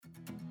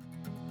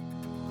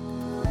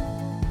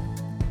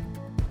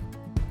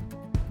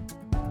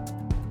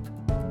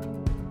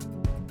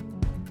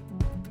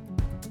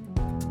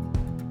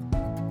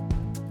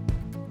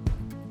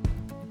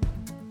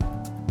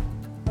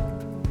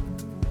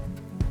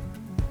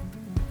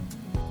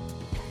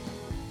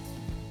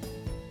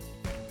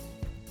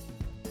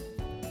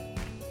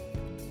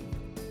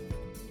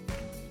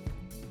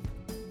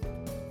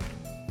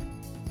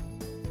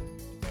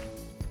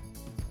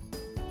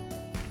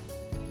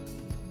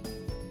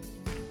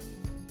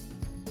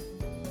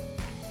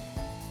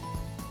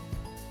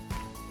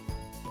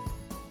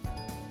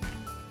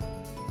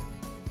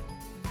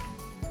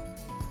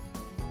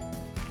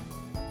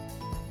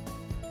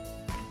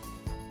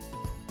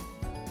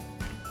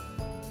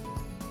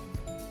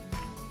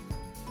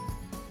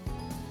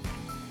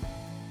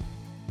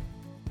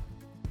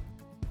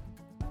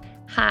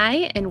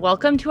Hi, and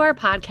welcome to our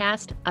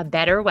podcast, A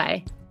Better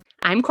Way.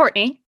 I'm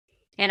Courtney.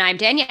 And I'm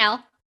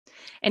Danielle.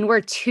 And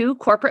we're two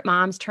corporate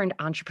moms turned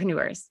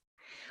entrepreneurs.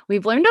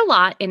 We've learned a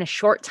lot in a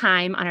short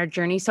time on our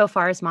journey so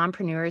far as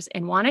mompreneurs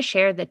and want to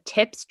share the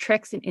tips,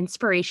 tricks, and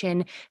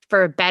inspiration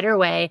for a better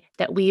way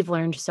that we've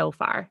learned so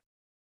far.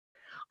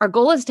 Our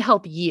goal is to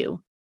help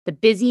you, the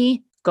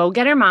busy,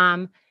 go-getter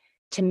mom,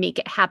 to make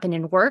it happen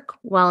in work,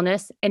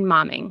 wellness, and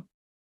momming.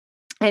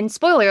 And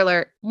spoiler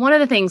alert, one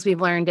of the things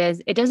we've learned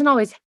is it doesn't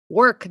always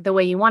work the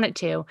way you want it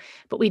to,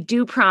 but we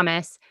do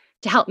promise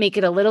to help make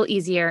it a little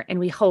easier and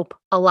we hope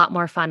a lot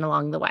more fun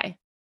along the way.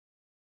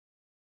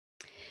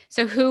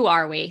 So who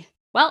are we?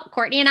 Well,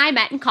 Courtney and I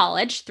met in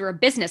college through a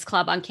business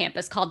club on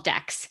campus called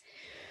DEX.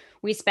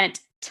 We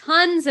spent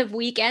tons of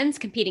weekends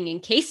competing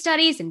in case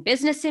studies and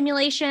business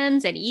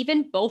simulations, and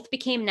even both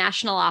became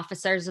national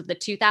officers of the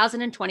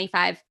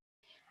 2025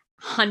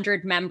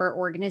 100-member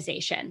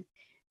organization.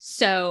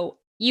 So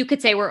you could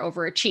say we're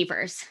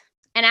overachievers.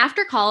 And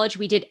after college,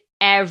 we did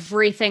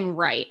everything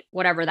right,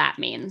 whatever that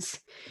means.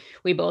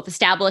 We both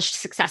established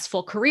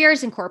successful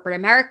careers in corporate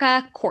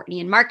America, Courtney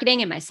in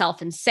marketing and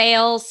myself in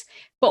sales,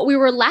 but we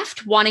were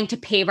left wanting to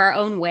pave our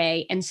own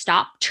way and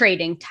stop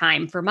trading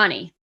time for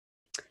money.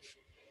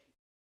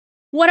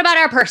 What about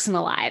our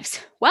personal lives?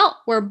 Well,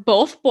 we're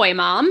both boy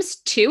moms,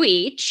 two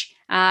each,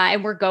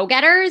 and we're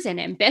go-getters and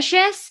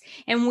ambitious,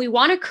 and we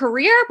want a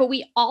career, but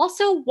we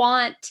also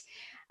want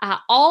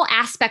all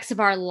aspects of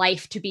our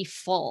life to be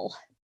full.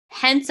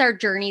 Hence our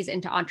journeys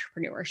into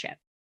entrepreneurship.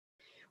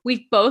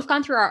 We've both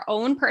gone through our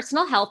own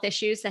personal health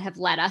issues that have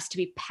led us to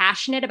be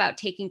passionate about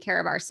taking care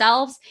of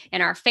ourselves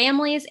and our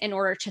families in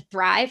order to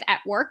thrive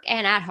at work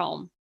and at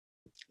home.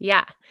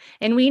 Yeah.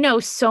 And we know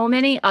so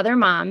many other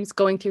moms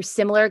going through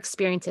similar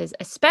experiences,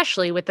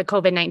 especially with the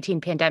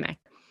COVID-19 pandemic.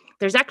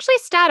 There's actually a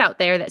stat out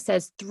there that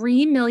says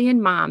 3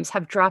 million moms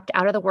have dropped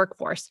out of the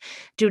workforce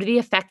due to the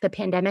effect the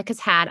pandemic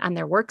has had on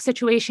their work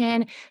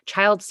situation,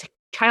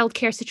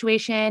 childcare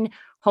situation,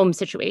 home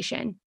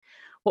situation.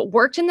 What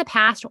worked in the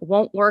past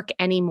won't work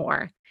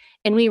anymore.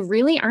 And we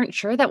really aren't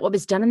sure that what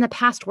was done in the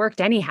past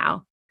worked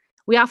anyhow.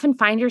 We often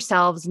find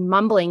ourselves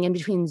mumbling in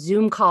between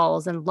Zoom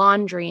calls and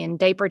laundry and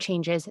diaper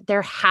changes.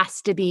 There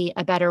has to be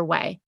a better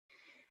way.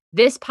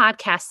 This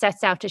podcast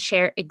sets out to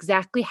share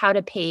exactly how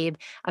to pave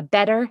a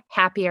better,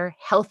 happier,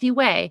 healthy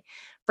way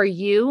for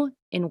you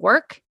in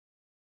work,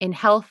 in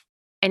health,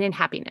 and in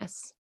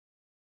happiness.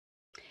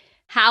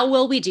 How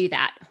will we do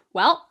that?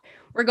 Well,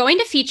 we're going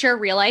to feature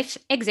real-life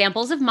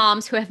examples of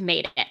moms who have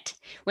made it,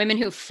 women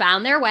who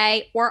found their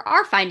way or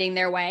are finding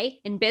their way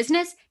in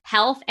business,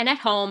 health, and at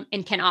home,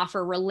 and can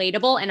offer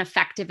relatable and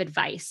effective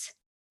advice.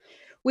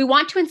 We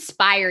want to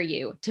inspire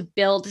you to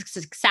build a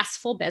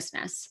successful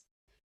business.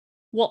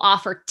 We'll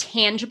offer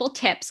tangible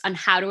tips on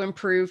how to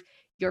improve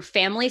your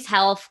family's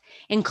health,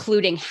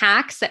 including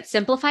hacks that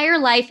simplify your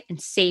life and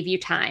save you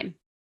time.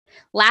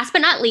 Last but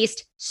not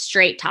least,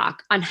 straight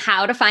talk on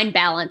how to find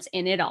balance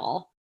in it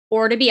all,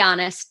 or to be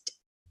honest,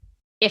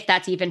 if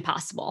that's even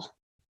possible.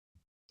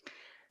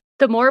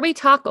 The more we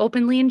talk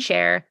openly and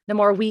share, the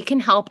more we can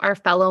help our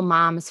fellow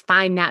moms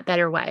find that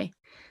better way.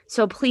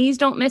 So please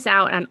don't miss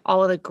out on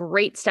all of the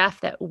great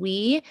stuff that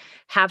we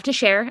have to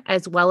share,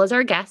 as well as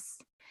our guests.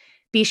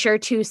 Be sure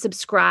to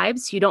subscribe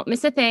so you don't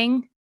miss a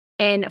thing,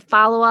 and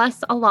follow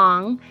us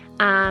along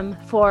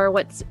for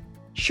what's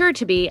sure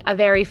to be a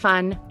very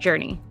fun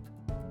journey.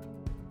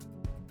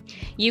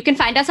 You can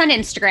find us on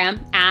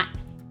Instagram at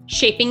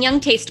Shaping Young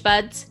Taste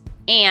Buds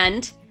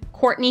and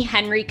Courtney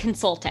Henry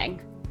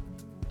Consulting.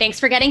 Thanks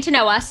for getting to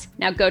know us.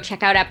 Now go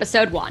check out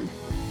episode 1.